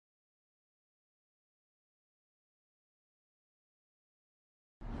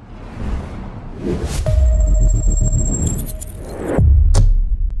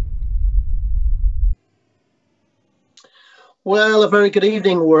Well, a very good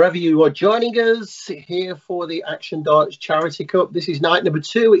evening wherever you are joining us here for the Action Darts Charity Cup. This is night number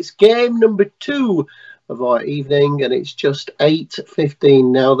 2. It's game number 2 of our evening, and it's just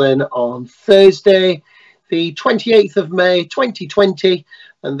 8:15 now then on Thursday, the 28th of May 2020.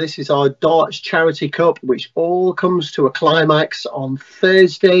 And this is our Darts Charity Cup, which all comes to a climax on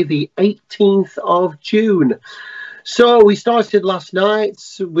Thursday, the 18th of June. So we started last night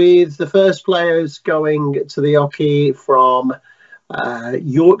with the first players going to the hockey from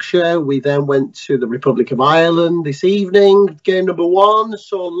Yorkshire. We then went to the Republic of Ireland this evening. Game number 1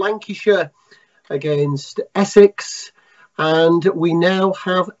 saw Lancashire against Essex. And we now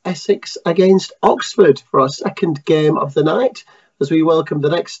have Essex against Oxford for our second game of the night, as we welcome the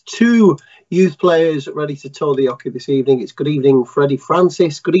next 2 youth players ready to tour the hockey this evening. It's good evening, Freddie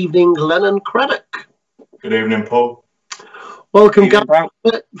Francis. Good evening, Lennon Cradock. Good evening, Paul. Welcome, guys.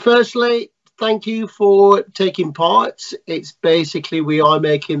 Firstly, thank you for taking part. It's basically we are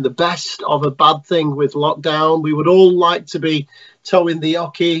making the best of a bad thing with lockdown. We would all like to be towing the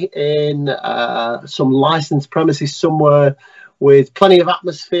hockey in some licensed premises somewhere with plenty of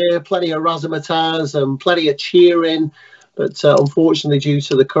atmosphere, plenty of razzmatazz and plenty of cheering. But unfortunately, due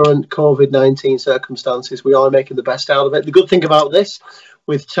to the current COVID-19 circumstances, we are making the best out of it. The good thing about this,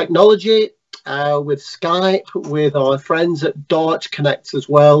 with technology, with Skype, with our friends at Dart Connect as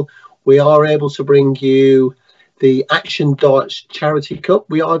well, we are able to bring you the Action Darts Charity Cup.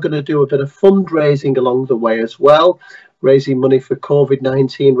 We are going to do a bit of fundraising along the way as well, raising money for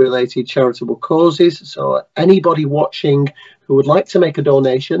COVID-19 related charitable causes. So anybody watching who would like to make a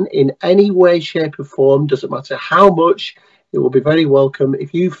donation in any way, shape or form, doesn't matter how much, it will be very welcome.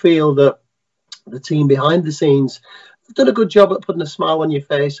 If you feel that the team behind the scenes have done a good job at putting a smile on your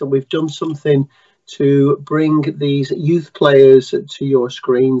face and we've done something to bring these youth players to your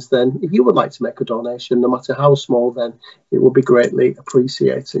screens, then if you would like to make a donation, no matter how small, then it will be greatly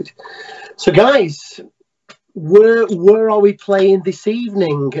appreciated. So guys, where are we playing this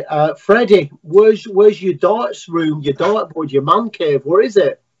evening? Freddie, where's your darts room, your dartboard, your man cave? Where is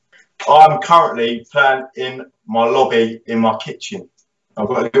it? I'm currently playing in my lobby in my kitchen. I've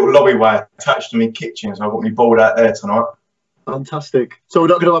got a little lobby way attached to my kitchen, so I've got my board out there tonight. Fantastic. So we're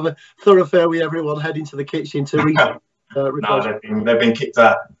not going to have a thoroughfare with everyone heading to the kitchen to read. No, they've been kicked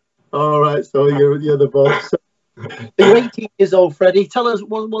out. All right, so you're the boss. So, you're 18 years old, Freddie. Tell us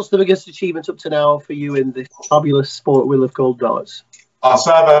what's the biggest achievement up to now for you in this fabulous sport we love called darts? I'll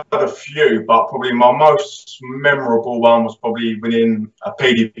say I've had a few, but probably my most memorable one was probably winning a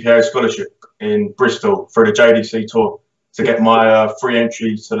PDPA scholarship in Bristol for the JDC tour to get my free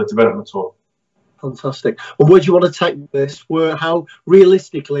entry to the development tour. Fantastic. And where do you want to take this? How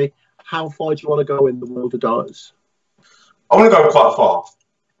realistically, how far do you want to go in the world of darts? I want to go quite far.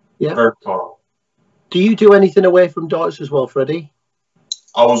 Yeah. Very far. Do you do anything away from darts as well, Freddie?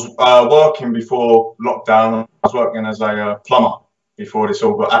 I was working before lockdown. I was working as a plumber before this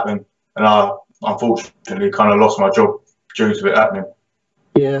all got happening, and I unfortunately kind of lost my job due to it happening.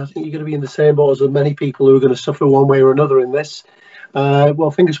 Yeah, I think you're going to be in the same boat as many people who are going to suffer one way or another in this.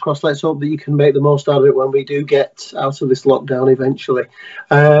 Well, fingers crossed. Let's hope that you can make the most out of it when we do get out of this lockdown eventually.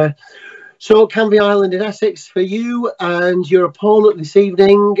 So, Canvey Island in Essex for you and your opponent this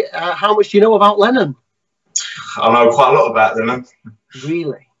evening. How much do you know about Lennon? I know quite a lot about Lennon.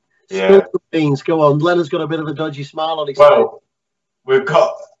 Really? Yeah. Spill the beans. Go on. Lennon's got a bit of a dodgy smile on his face.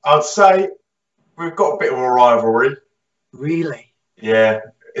 Well, I'd say we've got a bit of a rivalry. Really? Yeah.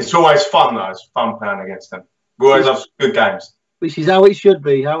 It's always fun, though. It's fun playing against them. We always have good games. Which is how it should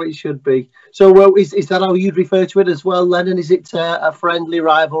be, So is that how you'd refer to it as well, Lennon? Is it a friendly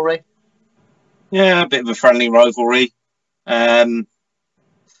rivalry? Yeah, a bit of a friendly rivalry. I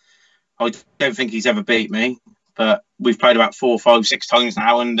don't think he's ever beat me, but we've played about 4, 5, 6 times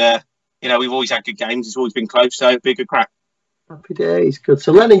now, and we've always had good games. It's always been close, so it'd be a good crack. Happy days, good.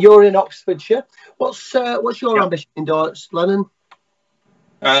 So Lennon, you're in Oxfordshire. What's your ambition in darts, Lennon?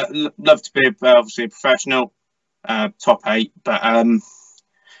 Love to be obviously a professional, top 8, but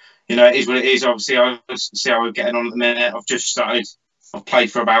it is what it is. Obviously, I'll see how we're getting on at the minute. I've just started. I've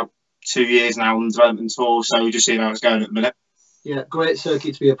played for about 2 years now on the development tour, so we're just seeing how it's going at the minute. Yeah, great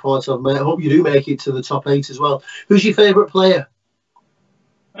circuit to be a part of, mate. I hope you do make it to the top 8 as well. Who's your favourite player?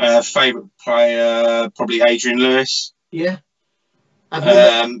 Favourite player, probably Adrian Lewis. Yeah.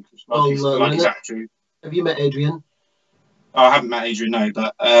 Have you met Adrian? Oh, I haven't met Adrian, no,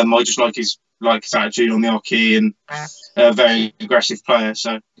 but I just like his attitude on the hockey and a very aggressive player.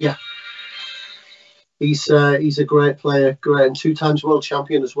 So yeah. He's a great player, great, and 2 times world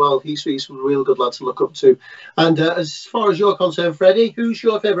champion as well. He's a real good lad to look up to. And as far as you're concerned, Freddie, who's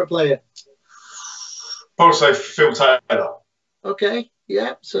your favourite player? Probably say Phil Taylor. Okay,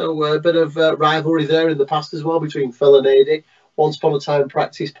 yeah. So a bit of rivalry there in the past as well between Phil and Adi. Once upon a time,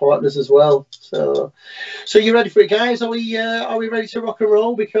 practice partners as well. So you ready for it, guys? Are we ready to rock and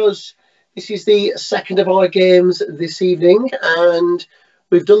roll? Because this is the second of our games this evening, and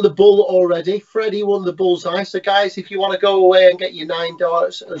we've done the bull already. Freddie won the bullseye. So, guys, if you want to go away and get your 9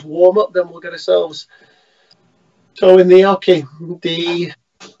 darts as warm-up, then we'll get ourselves in the hockey. The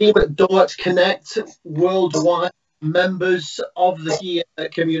team at Darts Connect worldwide members of the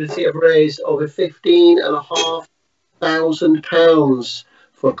community have raised over £15,500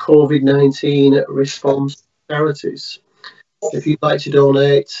 for COVID-19 response charities. If you'd like to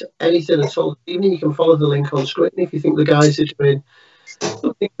donate anything at all this evening, you can follow the link on screen. If you think the guys are doing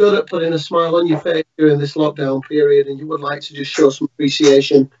something good at putting a smile on your face during this lockdown period and you would like to just show some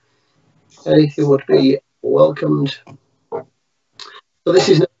appreciation, anything would be welcomed. So this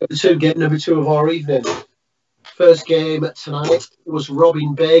is game number 2 of our evening. First game tonight was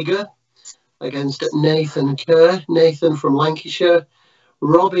Robin Bager against Nathan Kerr. Nathan from Lancashire.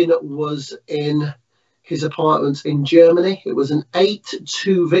 Robin was in his apartment in Germany. It was an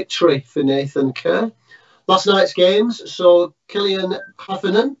 8-2 victory for Nathan Kerr. Last night's games, so Killian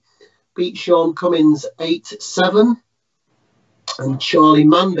Heffernan beat Sean Cummins 8-7. And Charlie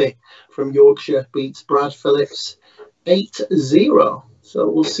Manby from Yorkshire beats Brad Phillips 8-0. So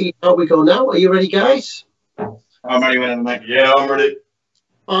we'll see how we go now. Are you ready, guys? I'm ready whenever, mate. Yeah, I'm ready.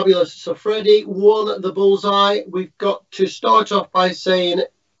 Fabulous. So Freddie won the bullseye. We've got to start off by saying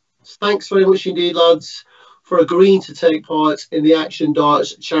thanks very much indeed, lads, for agreeing to take part in the Action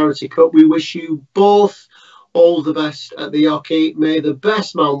Darts Charity Cup. We wish you both all the best at the hockey. May the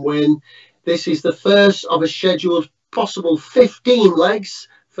best man win. This is the first of a scheduled possible 15 legs.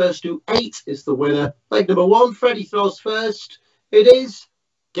 First to 8 is the winner. Leg number 1, Freddie throws first. It is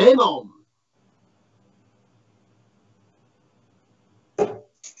game on.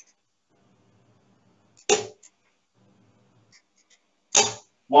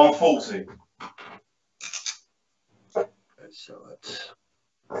 $140. So it's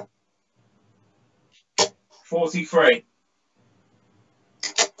 43.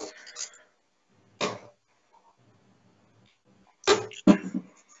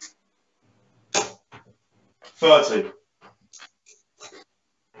 30.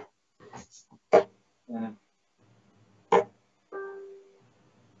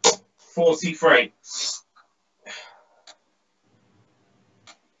 43.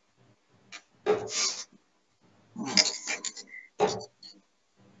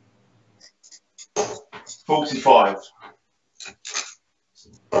 45.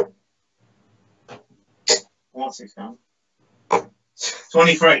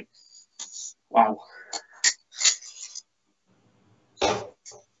 23. Wow.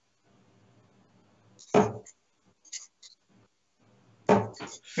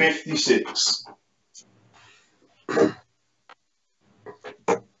 56.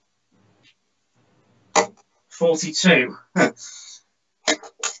 42.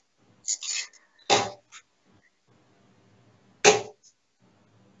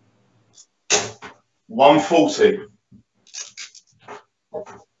 140.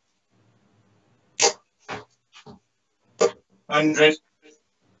 100.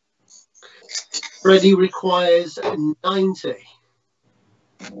 Freddie requires 90.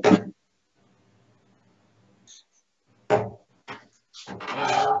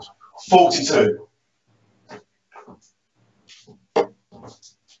 42.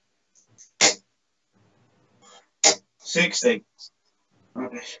 60.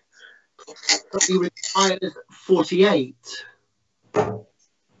 Freddie requires 48.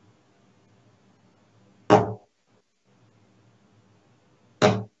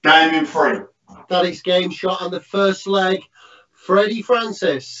 Game in 3. That is game shot on the first leg. Freddie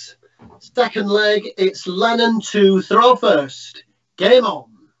Francis. Second leg, it's Lennon to throw first. Game on.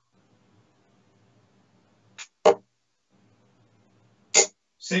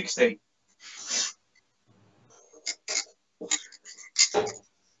 60.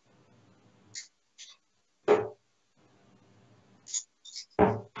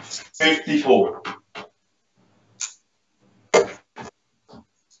 54.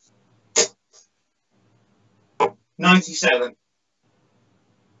 97.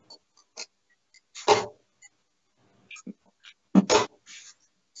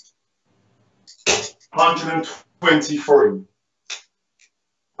 123.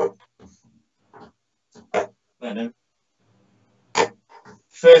 Lennon.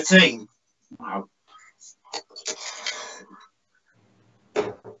 13. Wow.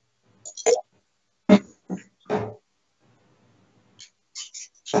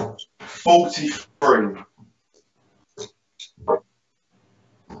 43.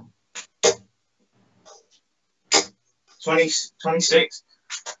 26.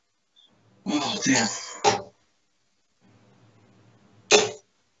 Oh dear.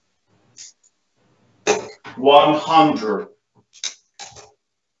 100.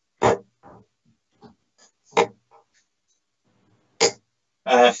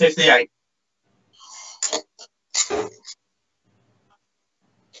 58.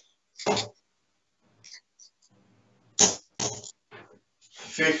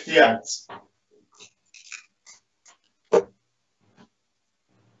 58.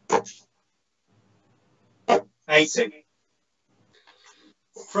 80.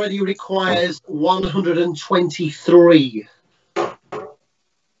 Freddie requires 123.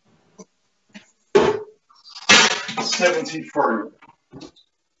 73.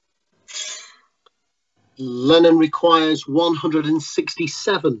 Lennon requires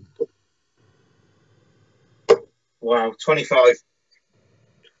 167. Wow, 25.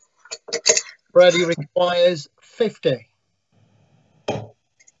 Freddie requires 50.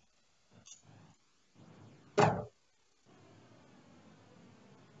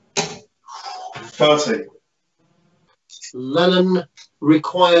 30. Lennon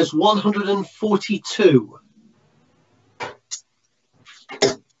requires 142.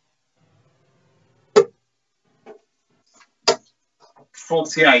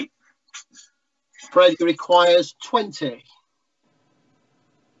 48. Freddie requires 20.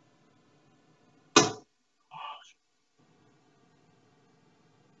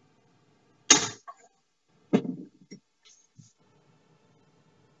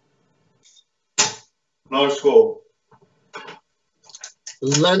 'No score.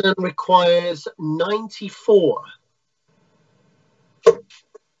 Lennon requires 94.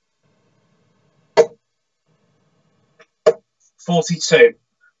 42.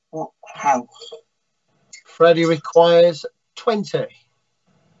 What? How? Freddie requires 20.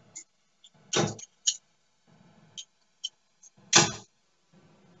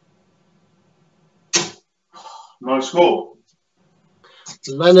 'No score.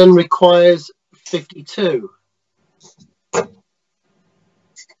 Lennon requires 52.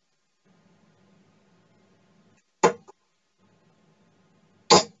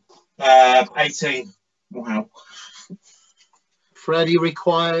 18. Wow. Freddie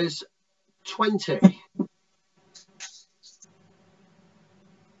requires 20.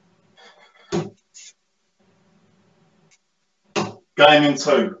 Game in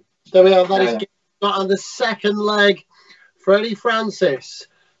 2. There we are. That is on the second leg. Freddie Francis.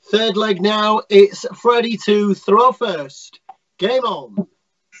 Third leg now. It's Freddie to throw first. Game on.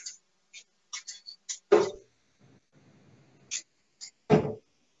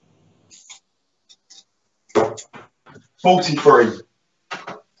 $43.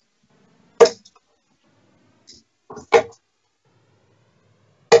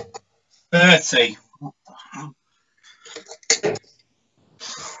 30.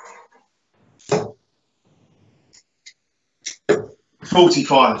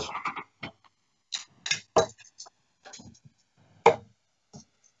 45.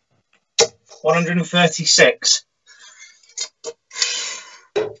 136.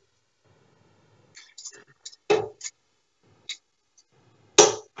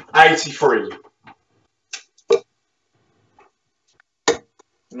 83.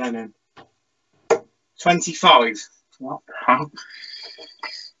 Lennon. 25. What? Huh?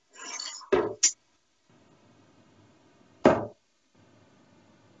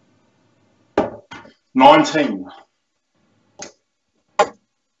 19.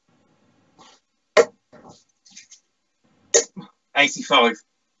 85.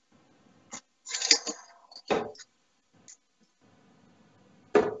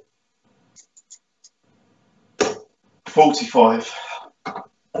 45.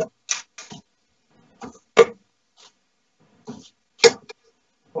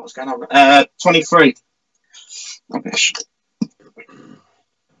 What's going on? 23. Rubbish.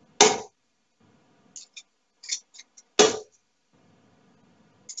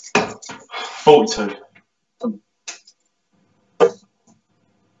 42.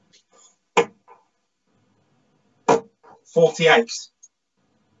 48.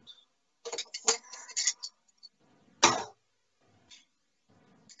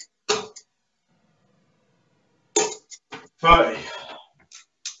 30.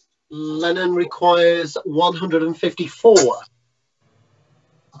 Lennon requires 154.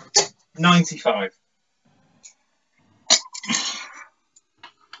 95.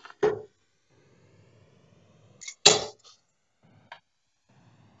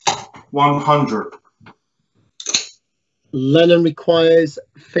 100. Lennon requires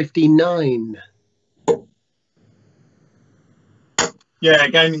 59. Yeah,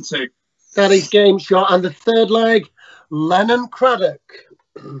 game in 2. That is game shot. And the third leg, Lennon Cradock.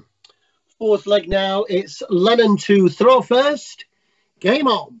 Fourth leg now, it's Lennon to throw first. Game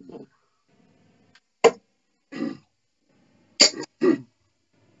on.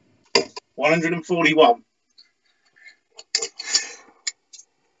 $141.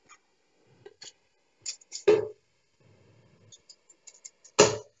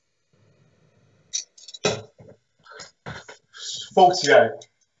 $48.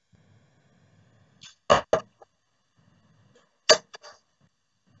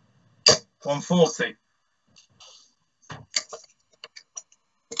 $140.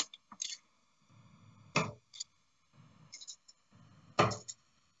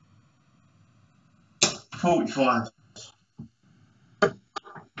 $45.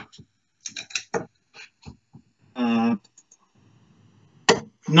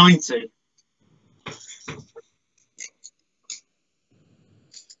 90.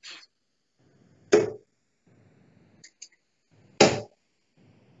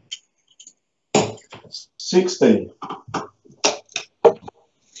 $60.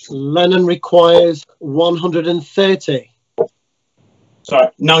 Lennon requires 130. Sorry,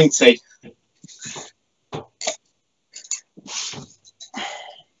 90.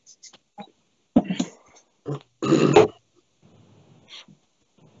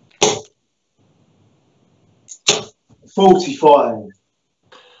 $45.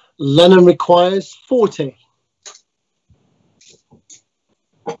 Lennon requires 40.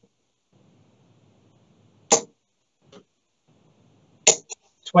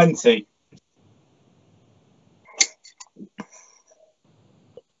 $20.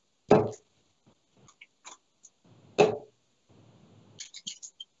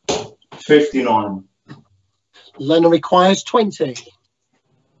 $59. Lennon requires 20.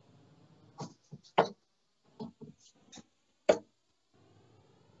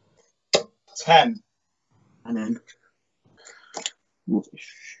 $10. And then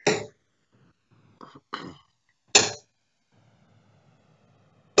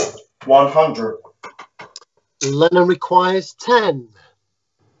 100. Lennon requires 10.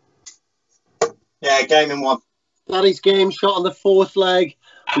 Yeah, game in 1. That is game shot on the fourth leg.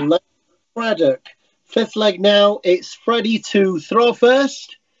 Lennon Cradock. Fifth leg now, it's Freddie to throw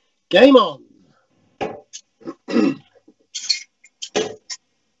first. Game on.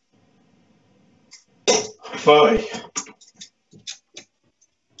 $30.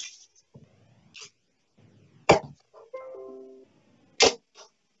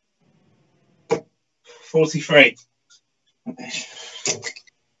 $43.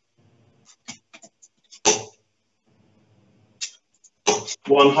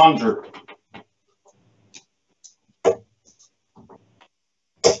 100.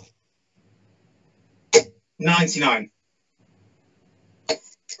 $99.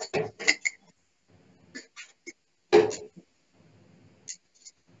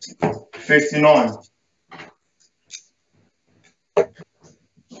 $59.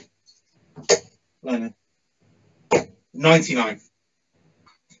 Lennon. 99.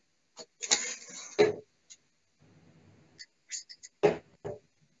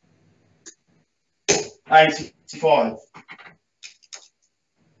 $85.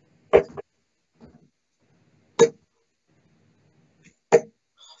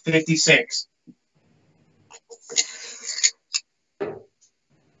 56.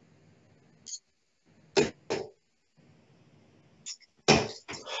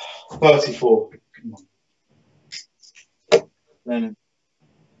 $34. Lennon.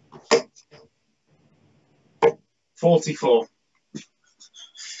 44.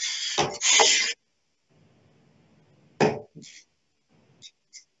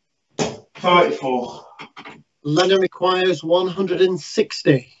 $34. Lennon requires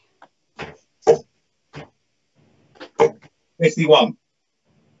 160. 51.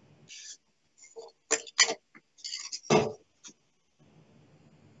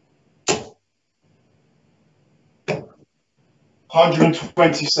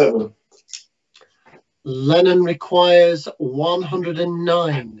 $127. Lennon requires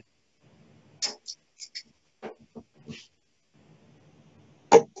 109.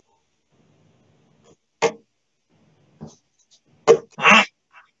 Ah!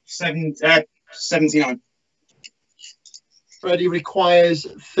 79. Freddie requires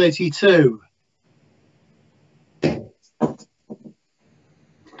 32.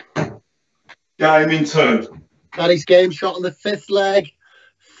 Game in 2. That is game shot on the fifth leg.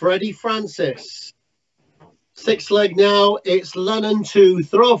 Freddie Francis. Sixth leg now. It's Lennon to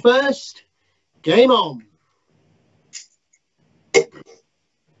throw first. Game on.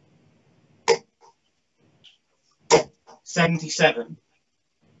 77.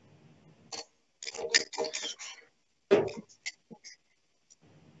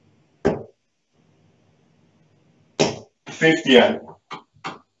 58.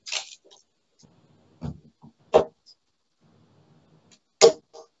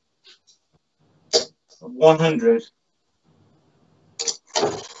 100.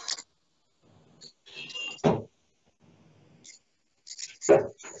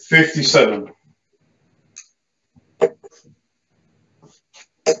 57.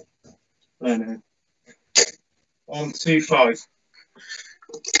 Lennon. 125.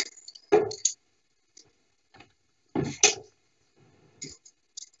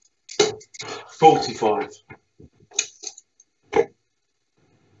 45.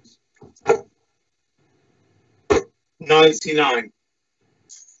 99.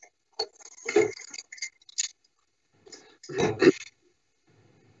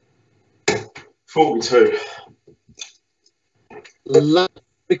 42.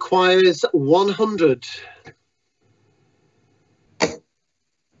 Requires 100.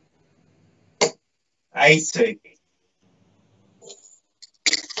 80.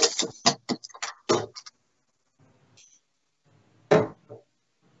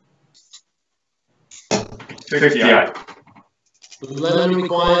 58. Lennon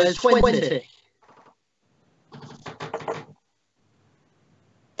requires 20.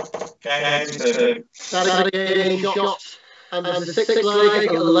 Game 2. That again shot. And the sixth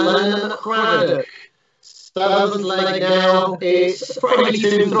leg, Lennon Cradock. Seventh leg now, it's Freddie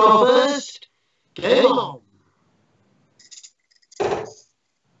to throw first. Game on.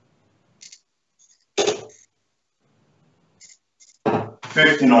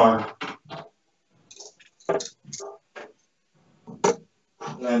 $59.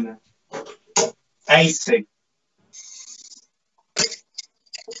 Lennon. 80.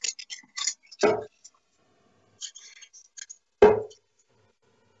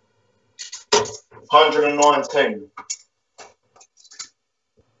 119.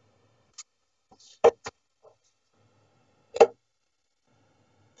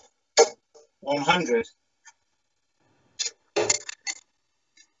 100.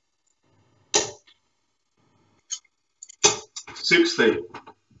 60.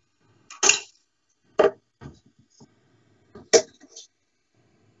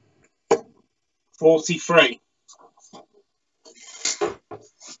 43.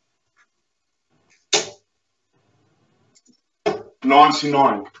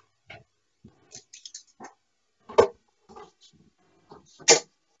 99.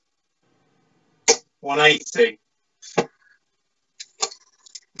 180.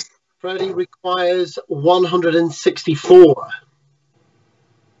 Freddie requires 164.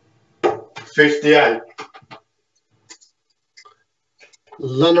 58.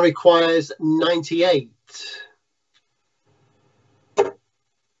 Lennon requires 98.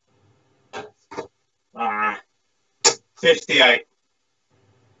 Ah. 58.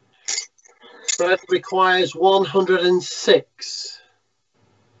 Fred requires 106.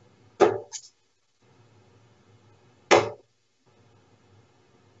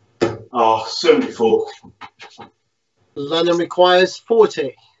 Oh, 74. Lennon requires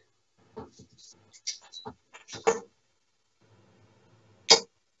 40.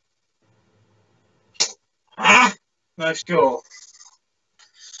 Ah, no score.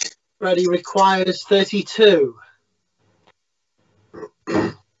 Freddie requires 32.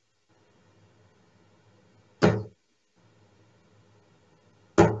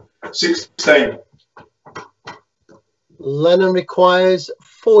 $16. Lennon requires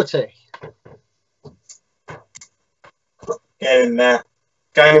 40. Get in there.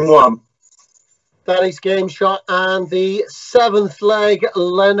 Game 1. That is game shot. And the seventh leg,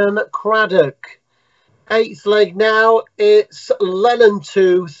 Lennon Cradock. Eighth leg now, it's Lennon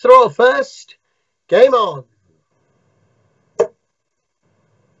to throw first. Game on.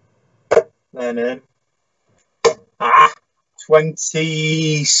 Lennon. Ah,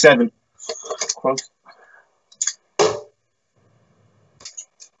 27. Close.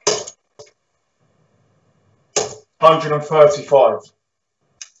 135.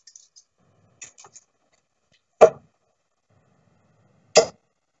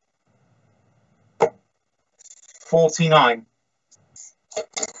 49.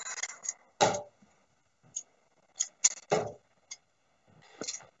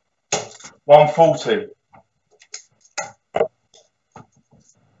 140.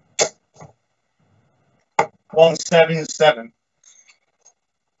 177.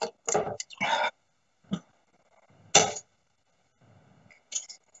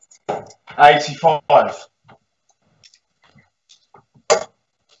 85.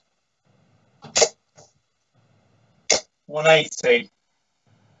 180.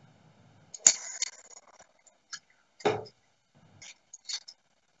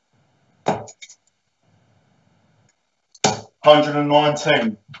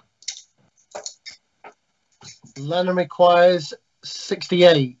 119. Lennon requires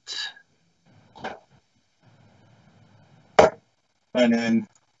 68. Lennon,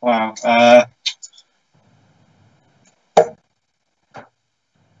 wow.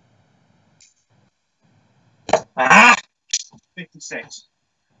 56.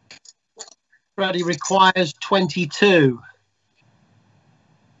 Freddie requires 22.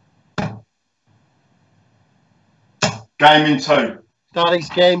 Game in 2. That is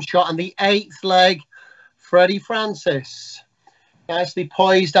game shot on the 8th leg. Freddie Francis. Nicely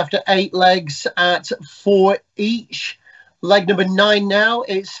poised after 8 legs at 4 each. Leg number 9 now.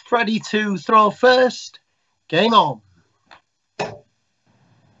 It's Freddie to throw first. Game on.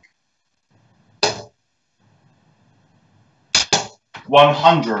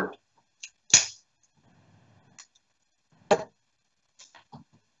 $100.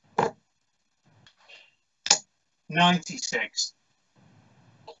 96.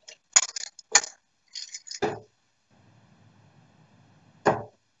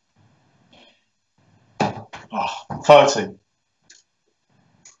 30.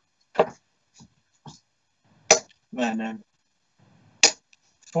 Lennon,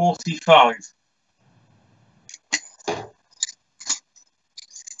 45.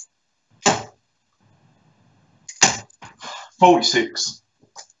 46.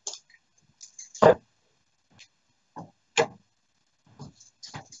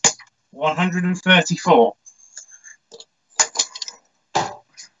 134.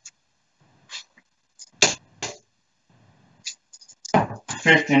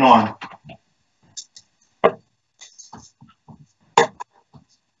 59.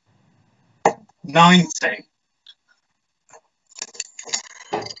 90.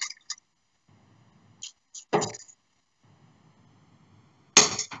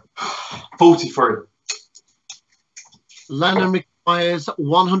 43. Lennon requires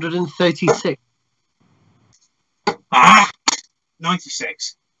 136.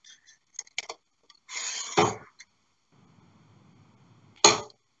 96.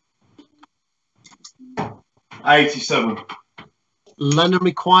 87. Lennon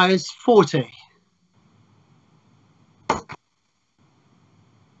requires 40.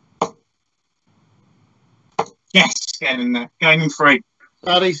 Yes, get in there. Game in 3.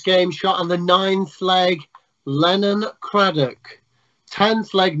 That is game shot on the 9th leg. Lennon Cradock.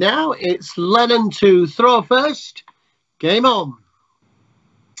 10th leg now. It's Lennon to throw first. Game on.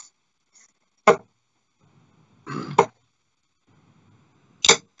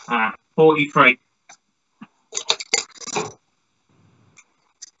 43.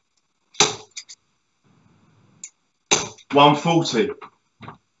 140.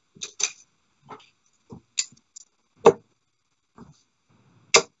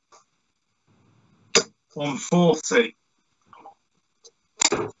 140.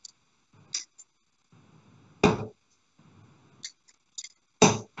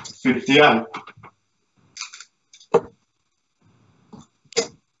 58.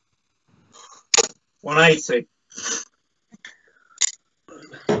 180.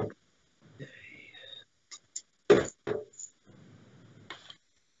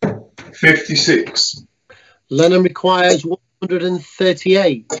 56. Lennon requires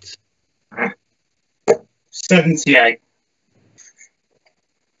 138. 78.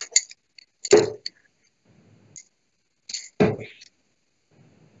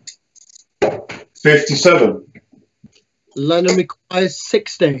 57. Lennon requires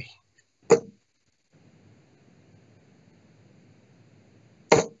 60.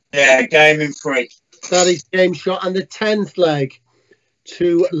 Yeah, game in 3. That is game shot on the 10th leg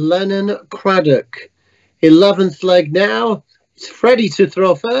to Lennon Cradock. 11th leg now. It's Freddie to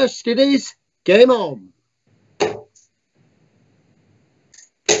throw first. It is game on.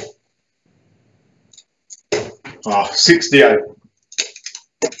 68.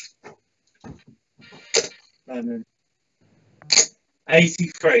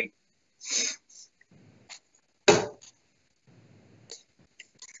 83.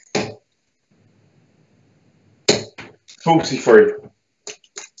 43.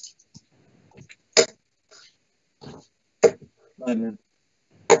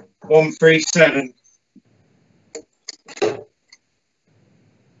 137.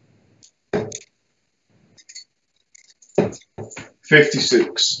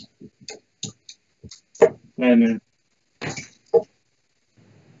 56.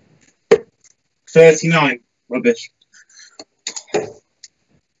 39. Rubbish.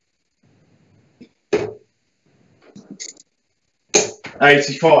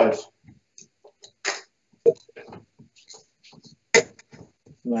 85.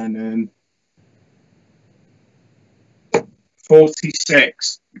 Lennon.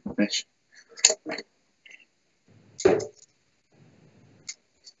 46.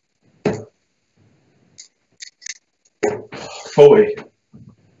 40.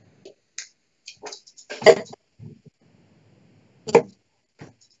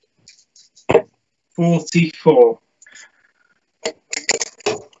 44.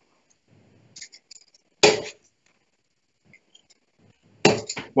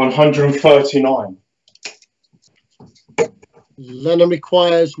 139. Lennon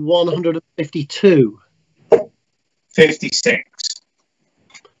requires 152. 56.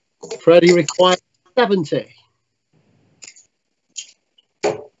 Freddie requires 70.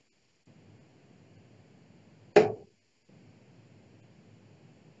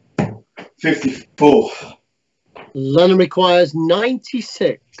 54. Lennon requires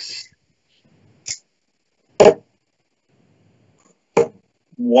 96.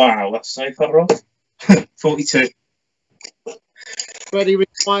 Wow, that's so far off. 42. Freddie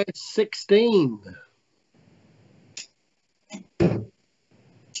requires 16.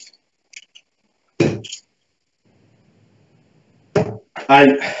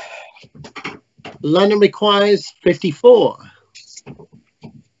 Lennon requires 54.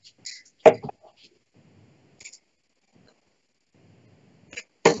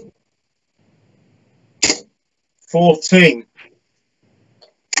 14.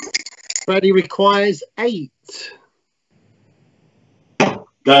 Freddie requires 8.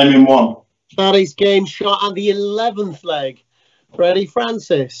 Game in 1. That is game shot at the 11th leg. Freddie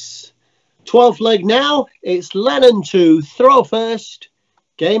Francis. 12th leg now. It's Lennon to throw first.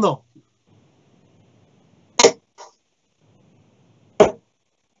 Game on.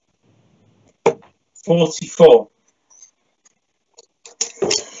 $44.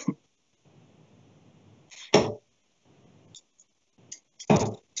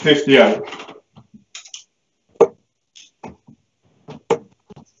 58.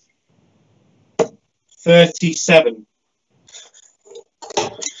 37.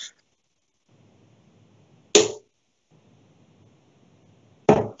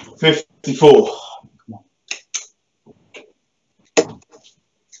 54.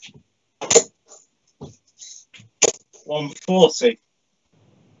 140.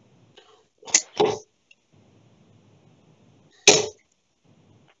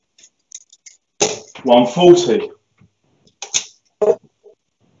 140.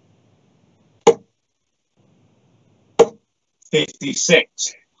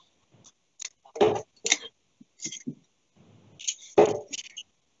 56.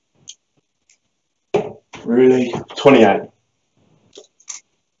 28.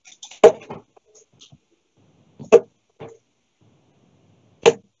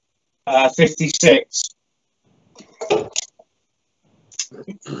 56.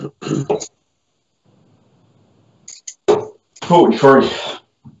 43.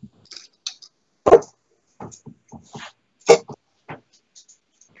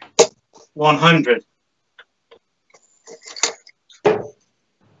 100.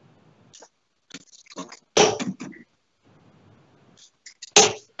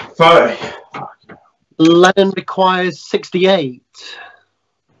 30. Lennon requires 68.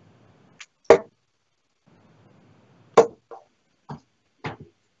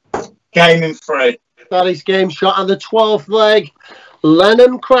 Game in 3. That is game shot at the 12th leg.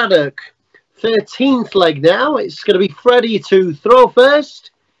 Lennon Cradock. 13th leg now. It's going to be Freddie to throw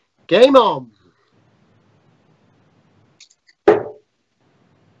first. Game on.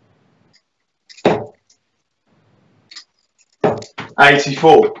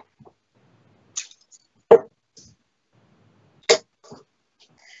 $84.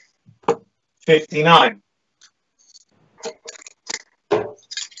 59.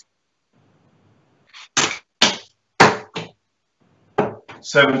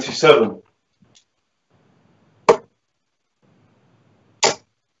 77.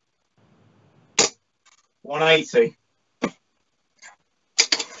 180.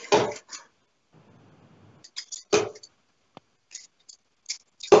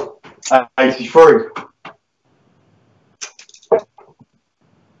 83.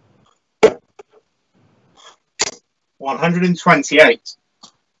 128.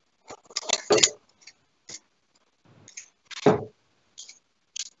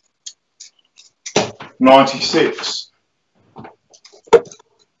 96.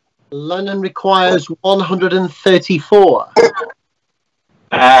 Lennon requires 134.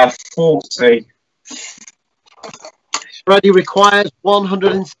 40. Freddie requires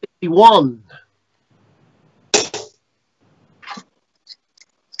 161.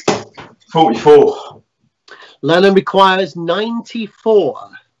 44. Lennon requires 94.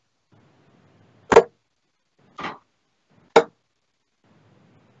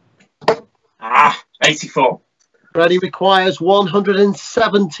 84. Freddie requires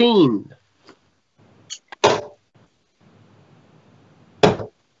 117.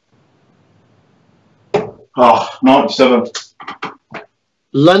 Oh, 97.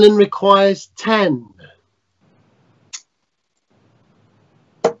 Lennon requires 10.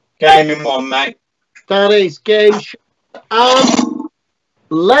 Game in one, mate. That is game.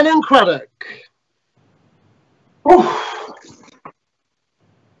 Lennon Cradock.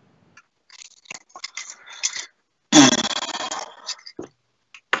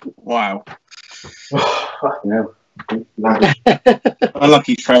 Wow. Fucking hell.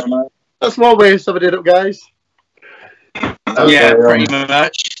 Unlucky Fred, mate. That's one way of summing it up, guys. Yeah, pretty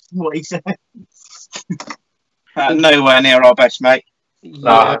much what he said. Nowhere near our best, mate.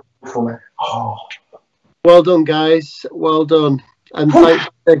 Yeah. Oh. Well done, guys. Well done. And thanks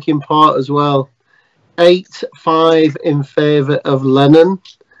for taking part as well. 8-5 in favour of Lennon.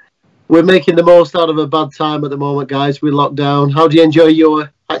 We're making the most out of a bad time at the moment, guys. We're locked down. How do you enjoy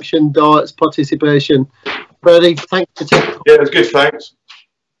your Action Darts participation? Freddie, thanks for taking part. Yeah, it was good, thanks.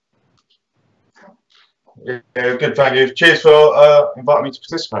 Yeah, good, thank you. Cheers for inviting me to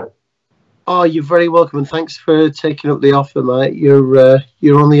participate. Oh, you're very welcome, and thanks for taking up the offer, mate.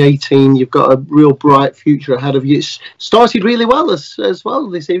 You're only 18. You've got a real bright future ahead of you. It's started really well as well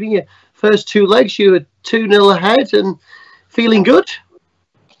this evening. Your first two legs, you were 2-0 ahead and feeling good.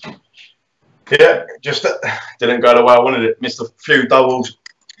 Yeah, just didn't go the way I wanted it. Missed a few doubles,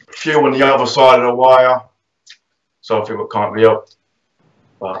 a few on the other side of the wire. So I think we can't be up.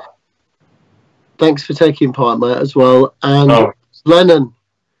 But thanks for taking part, mate, as well. And Lennon,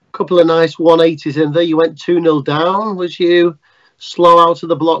 a couple of nice 180s in there. You went 2-0 down. Was you slow out of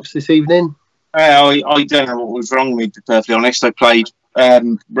the blocks this evening? I don't know what was wrong with me, to be perfectly honest. I played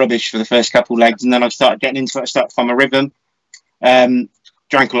rubbish for the first couple of legs, and then I started getting into it. I started to find my rhythm.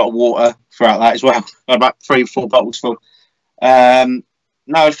 Drank a lot of water throughout that as well. I had about 3 or 4 bottles full.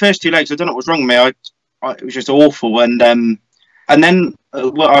 No, the first 2 legs, I don't know what was wrong with me. It was just awful. And then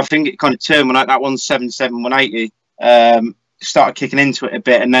I think it kind of turned when that 177, 180. Started kicking into it a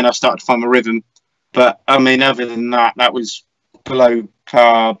bit, and then I started to find my rhythm. But I mean, other than that, that was below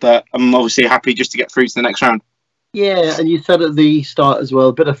par. But I'm obviously happy just to get through to the next round. Yeah, and you said at the start as well,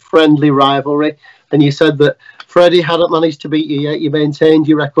 a bit of friendly rivalry, and you said that Freddie hadn't managed to beat you yet. You maintained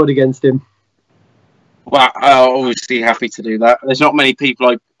your record against him. Well, I'm obviously happy to do that. There's not many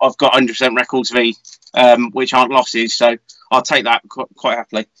people I've got 100% records v, which aren't losses, so I'll take that quite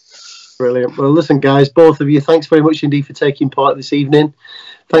happily. Brilliant. Well, listen, guys, both of you, thanks very much indeed for taking part this evening.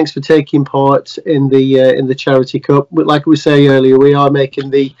 Thanks for taking part in the Charity Cup. Like we say earlier, we are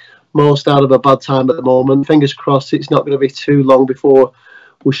making the most out of a bad time at the moment. Fingers crossed it's not going to be too long before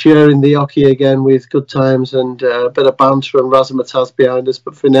we're sharing the hockey again with good times and a bit of banter and razzmatazz behind us.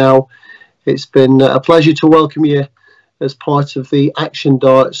 But for now, it's been a pleasure to welcome you as part of the Action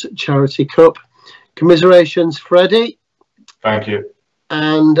Darts Charity Cup. Commiserations, Freddie. Thank you.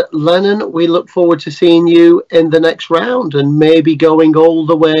 And Lennon, we look forward to seeing you in the next round and maybe going all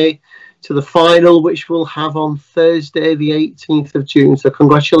the way to the final, which we'll have on Thursday, the 18th of June. So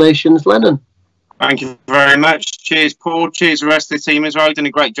congratulations, Lennon. Thank you very much. Cheers, Paul. Cheers, the rest of the team as well. You've done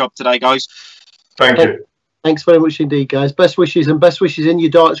a great job today, guys. Thank you. Thanks very much indeed, guys. Best wishes and best wishes in your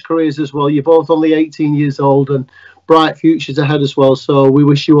darts careers as well. You're both only 18 years old and bright futures ahead as well. So we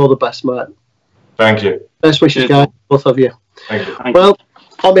wish you all the best, mate. Thank you. Best wishes, guys, both of you. Thank you. Well,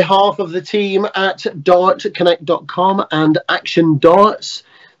 on behalf of the team at dartconnect.com and Action Darts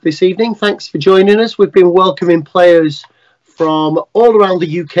this evening, thanks for joining us. We've been welcoming players from all around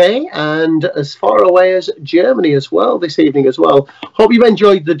the UK and as far away as Germany as well this evening as well. Hope you've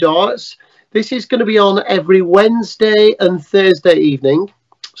enjoyed the darts. This is going to be on every Wednesday and Thursday evening.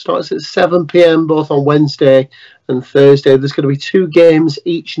 Starts at 7 p.m. both on Wednesday and Thursday. There's going to be 2 games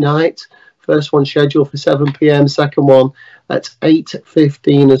each night. First one scheduled for 7 p.m. Second one at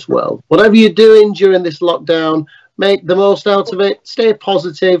 8:15 as well. Whatever you're doing during this lockdown, make the most out of it. Stay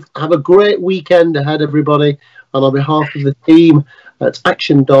positive. Have a great weekend ahead, everybody. And on behalf of the team at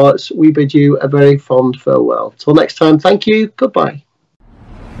Action Darts, we bid you a very fond farewell. Till next time, thank you. Goodbye.